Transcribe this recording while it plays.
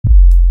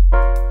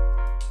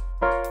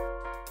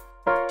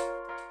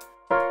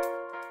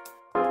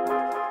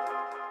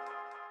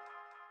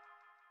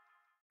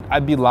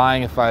I'd be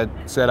lying if I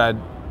said I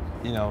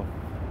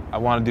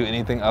want to do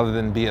anything other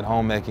than be at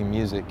home making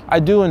music. I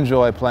do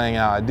enjoy playing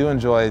out. I do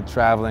enjoy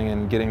traveling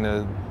and getting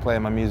to play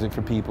my music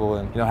for people,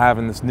 and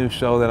having this new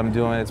show that I'm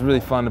doing. It's really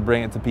fun to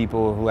bring it to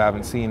people who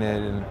haven't seen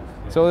it, and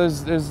so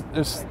there's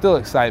still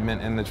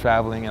excitement in the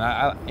traveling,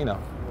 and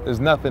there's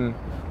nothing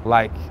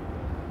like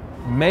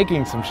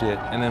making some shit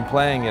and then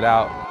playing it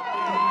out.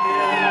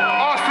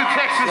 Austin,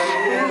 Texas.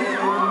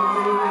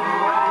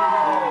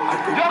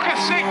 Y'all can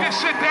shake this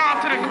shit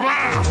down to the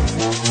ground.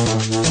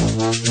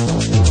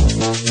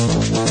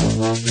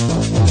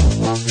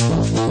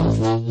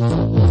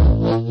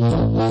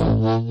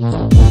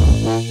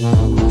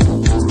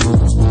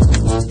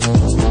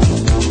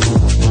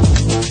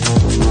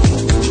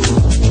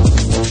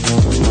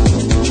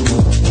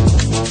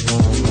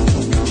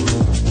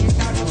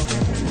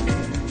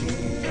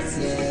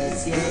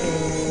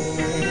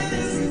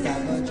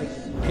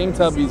 King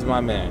Tubby's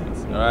my man,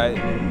 all right?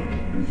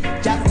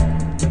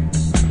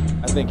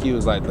 I think he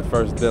was like the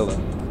first Dilla,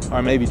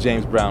 or maybe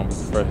James Brown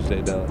was the first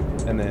J Dilla,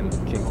 and then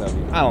King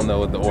Tubby. I don't know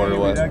what the order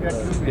was.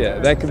 Yeah,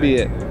 that could be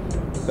it.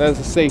 That's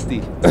a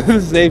safety.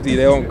 Safety.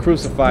 They won't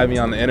crucify me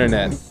on the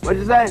internet. What'd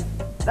you say?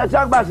 Let's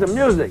talk about some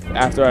music.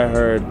 After I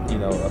heard,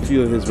 a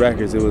few of his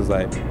records, it was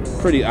like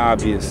pretty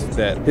obvious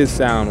that his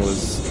sound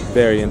was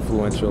very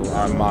influential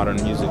on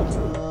modern music.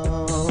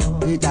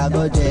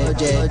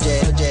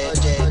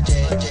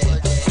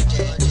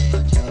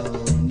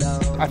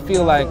 I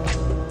feel like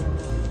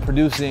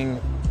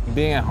producing,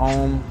 being at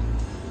home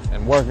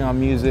and working on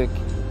music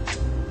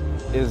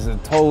is a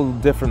total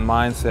different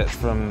mindset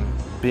from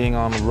being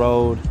on the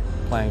road,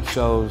 playing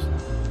shows,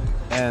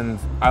 and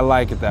I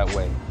like it that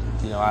way.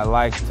 I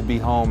like to be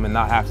home and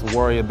not have to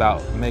worry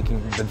about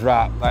making the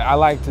drop. I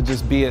like to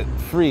just be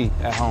free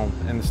at home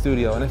in the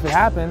studio, and if it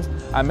happens,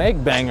 I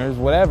make bangers,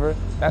 whatever,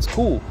 that's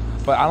cool.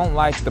 But I don't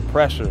like the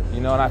pressure,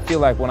 and I feel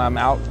like when I'm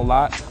out a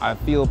lot, I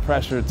feel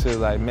pressure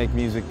to make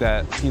music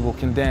that people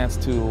can dance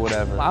to or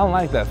whatever. I don't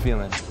like that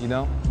feeling,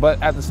 But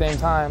at the same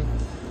time,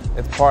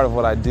 it's part of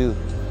what I do.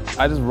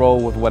 I just roll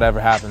with whatever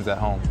happens at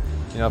home.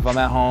 If I'm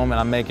at home and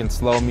I'm making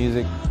slow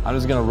music, I'm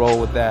just gonna roll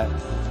with that.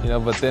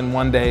 But then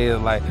one day,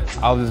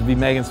 I'll just be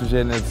making some shit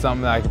and it's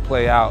something that I can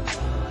play out,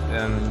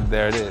 and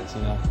there it is,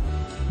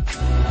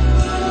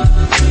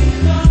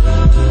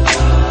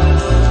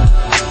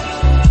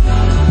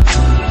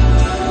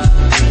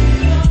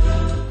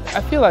 I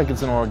feel like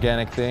it's an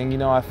organic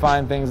thing, I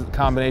find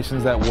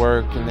combinations that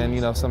work, and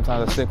then,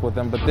 sometimes I stick with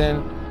them, but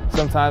then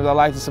sometimes I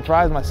like to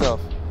surprise myself.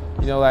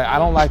 I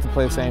don't like to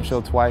play the same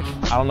show twice.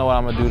 I don't know what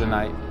I'm gonna do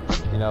tonight.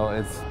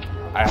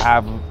 I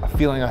have a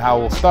feeling of how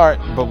we'll start,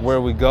 but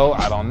where we go,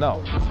 I don't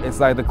know. It's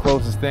like the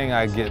closest thing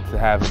I get to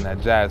having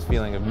that jazz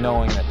feeling of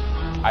knowing that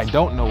I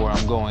don't know where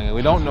I'm going, and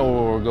we don't know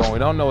where we're going, we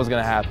don't know what's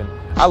gonna happen.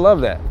 I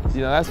love that.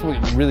 That's what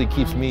really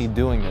keeps me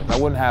doing this. I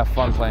wouldn't have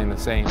fun playing the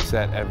same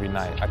set every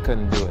night. I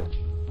couldn't do it.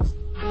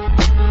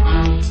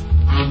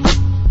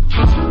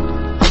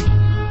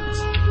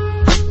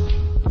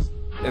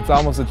 It's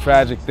almost a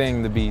tragic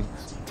thing to be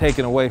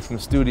taken away from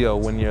the studio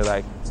when you're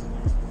like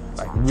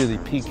really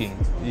peaking,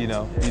 you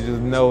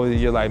just know that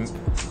you're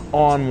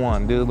on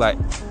one, dude,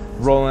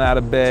 rolling out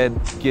of bed,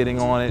 getting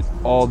on it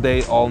all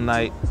day, all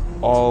night,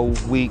 all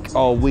week,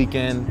 all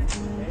weekend.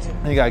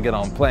 You gotta get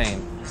on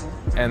plane,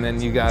 and then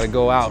you gotta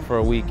go out for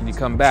a week and you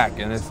come back,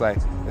 and it's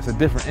a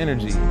different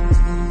energy,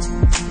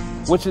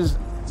 which is,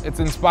 it's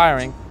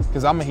inspiring,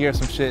 because I'm gonna hear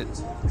some shit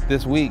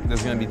this week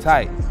that's gonna be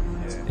tight.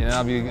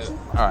 I'll be,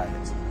 all right,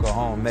 go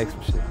home, make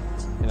some shit.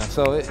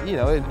 So it's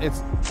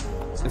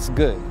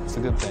good. It's a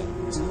good thing.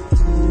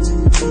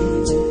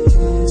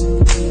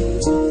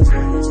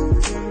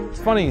 It's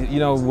funny,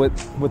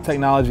 with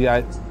technology,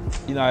 I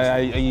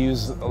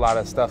use a lot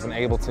of stuff in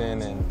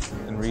Ableton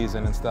and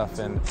Reason and stuff,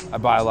 and I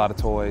buy a lot of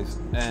toys,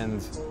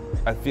 and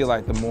I feel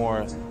like the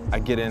more I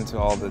get into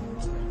all the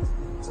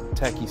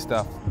techie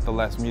stuff, the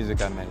less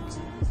music I make.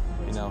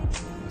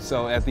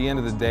 So at the end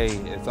of the day,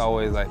 it's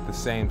always the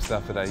same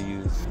stuff that I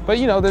use. But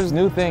there's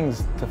new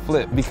things to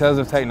flip. Because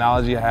of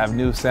technology, I have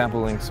new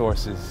sampling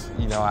sources.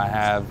 I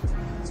have,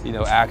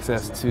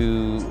 access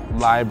to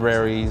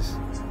libraries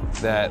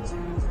that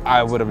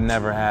I would have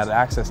never had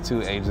access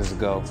to ages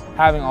ago.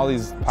 Having all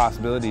these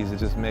possibilities, it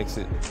just makes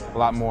it a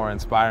lot more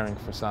inspiring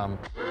for some.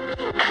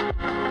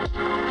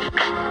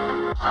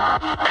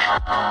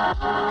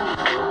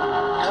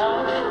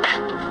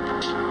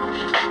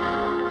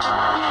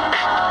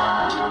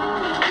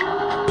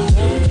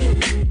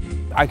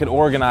 I could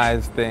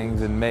organize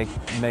things and make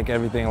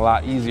everything a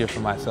lot easier for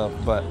myself,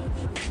 but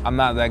I'm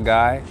not that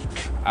guy.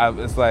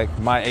 It's like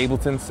my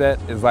Ableton set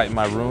is like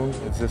my room.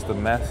 It's just a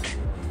mess,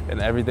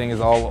 and everything is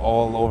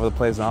all over the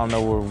place. I don't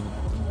know where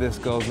this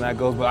goes and that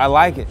goes, but I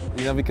like it,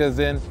 because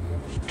then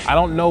I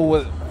don't know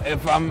what,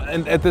 if I'm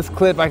at this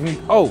clip, I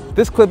can, oh,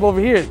 this clip over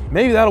here,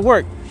 maybe that'll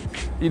work.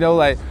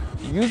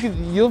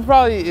 You'll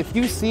probably, if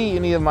you see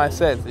any of my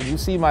sets, if you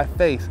see my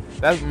face,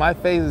 my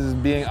face is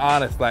being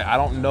honest. I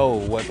don't know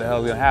what the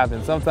hell's gonna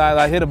happen. Sometimes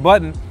I hit a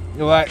button,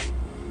 you're like,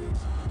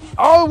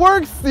 oh, it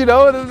works, you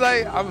know, and it's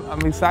like,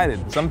 I'm excited.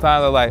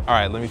 Sometimes I'm like, all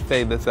right, let me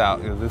fade this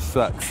out, because this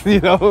sucks,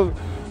 you know?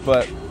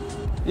 But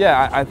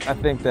yeah, I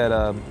think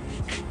that,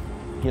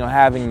 you know,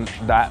 having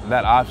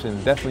that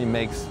option definitely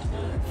makes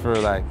for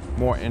like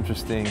more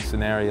interesting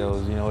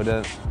scenarios, you know,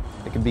 it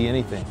could be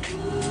anything.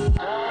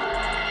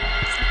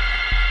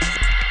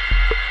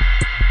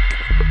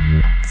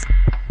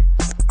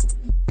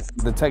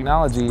 The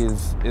technology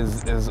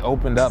is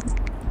opened up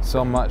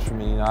so much for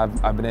me. You know,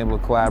 I've been able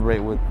to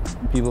collaborate with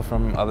people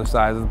from other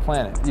sides of the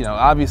planet. You know,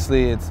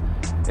 obviously it's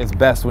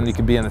best when you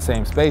can be in the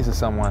same space as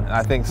someone. And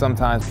I think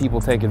sometimes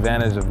people take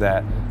advantage of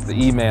that, the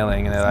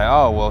emailing, and they're like,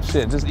 oh, well,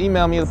 shit, just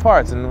email me the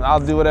parts and I'll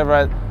do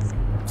whatever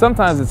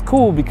Sometimes it's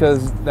cool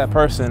because that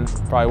person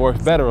probably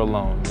works better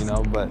alone, you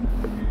know, but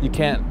you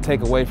can't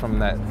take away from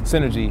that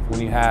synergy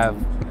when you have,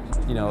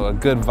 you know, a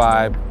good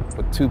vibe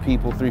with 2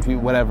 people, 3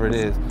 people, whatever it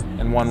is,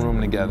 in one room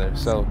together.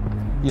 So,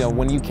 you know,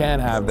 when you can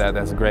have that,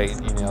 that's great.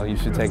 You know, you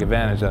should take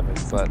advantage of it,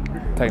 but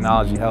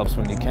technology helps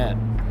when you can.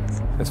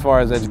 As far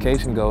as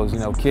education goes, you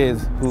know,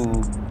 kids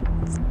who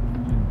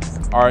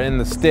are in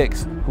the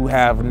sticks, who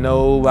have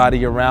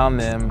nobody around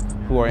them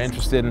who are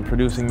interested in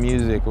producing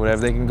music or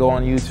whatever, they can go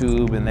on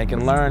YouTube and they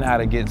can learn how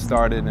to get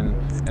started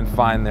and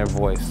find their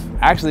voice.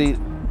 Actually,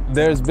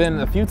 there's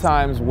been a few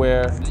times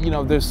where, you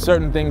know, there's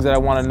certain things that I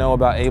want to know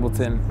about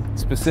Ableton,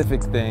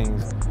 specific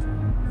things,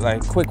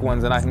 like quick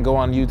ones, and I can go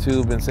on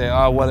YouTube and say,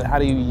 oh, how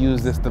do you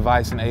use this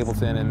device in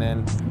Ableton? And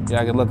then, you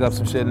know, I can look up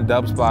some shit, and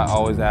Dubspot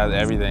always has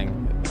everything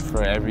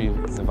for every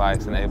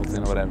device in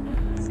Ableton or whatever.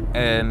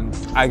 And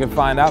I can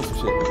find out some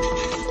shit.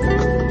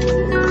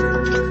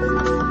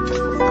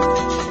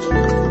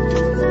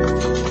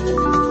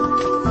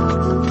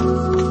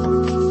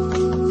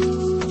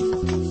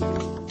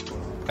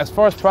 As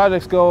far as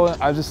projects go,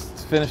 I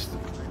just finished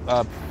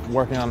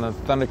working on the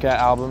Thundercat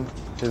album,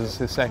 his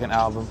second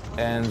album,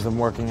 and I'm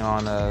working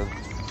on a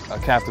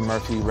Captain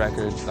Murphy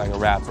record, like a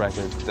rap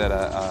record that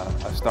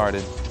I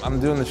started. I'm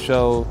doing the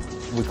show,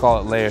 we call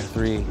it Layer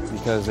 3,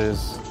 because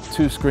there's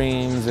 2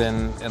 screens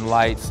and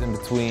lights in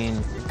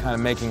between, kind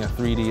of making a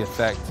 3D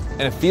effect.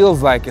 And it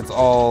feels like it's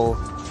all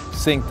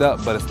synced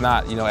up, but it's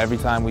not. You know, every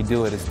time we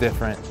do it, it's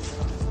different.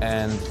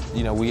 And,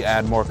 you know, we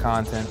add more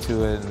content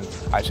to it,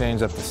 and I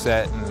change up the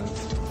set and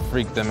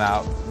freak them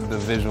out. The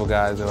visual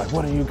guys are like,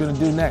 what are you gonna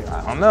do next?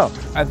 I don't know.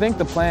 I think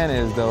the plan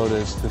is, though,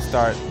 to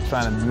start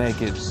trying to make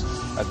it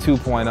a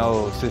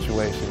 2.0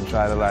 situation,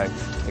 try to like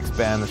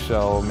expand the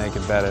show, make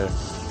it better,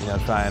 you know,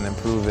 try and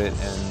improve it,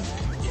 and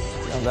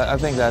you know, I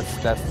think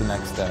that's the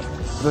next step.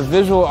 The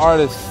visual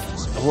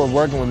artists who are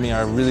working with me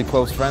are really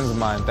close friends of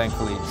mine,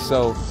 thankfully,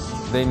 so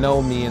they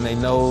know me and they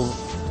know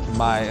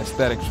my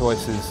aesthetic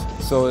choices,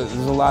 so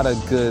there's a lot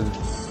of good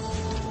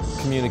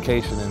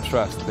communication and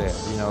trust there.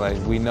 You know, like,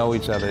 we know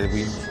each other.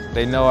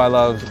 They know I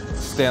love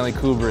Stanley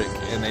Kubrick,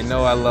 and they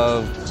know I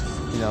love,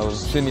 you know,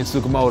 Shinya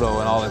Tsukamoto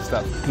and all that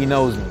stuff. He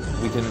knows me.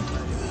 We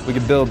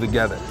can build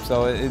together.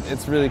 So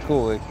it's really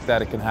cool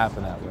that it can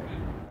happen that way.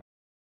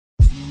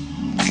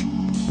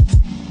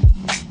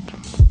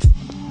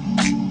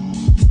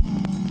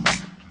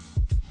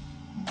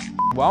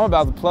 Well, I'm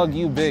about to plug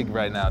you big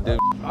right now, dude.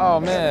 Oh,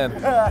 man.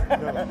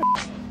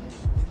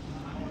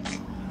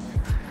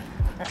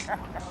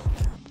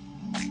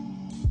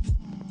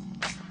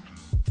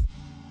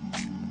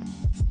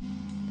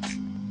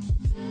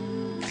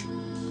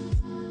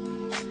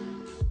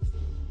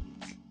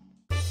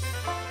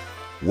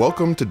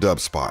 Welcome to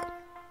Dubspot.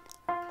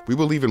 We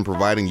believe in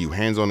providing you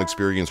hands-on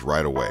experience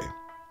right away.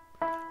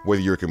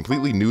 Whether you're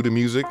completely new to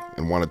music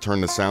and want to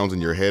turn the sounds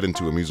in your head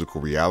into a musical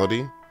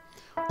reality,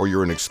 or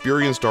you're an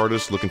experienced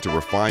artist looking to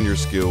refine your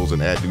skills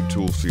and add new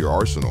tools to your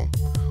arsenal,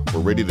 we're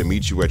ready to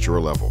meet you at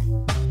your level.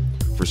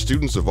 For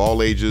students of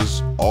all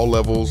ages, all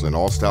levels, and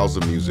all styles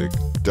of music,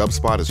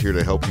 Dubspot is here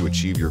to help you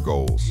achieve your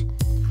goals.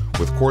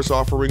 With course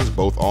offerings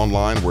both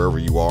online wherever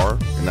you are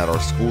and at our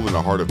school in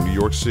the heart of New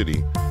York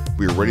City,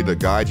 we are ready to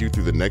guide you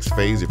through the next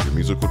phase of your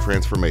musical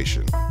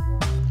transformation.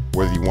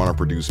 Whether you want to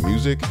produce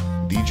music,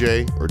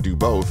 DJ, or do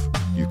both,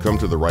 you've come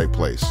to the right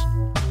place.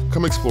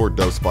 Come explore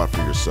Dubspot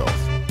for yourself.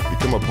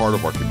 Become a part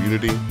of our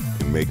community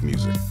and make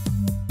music.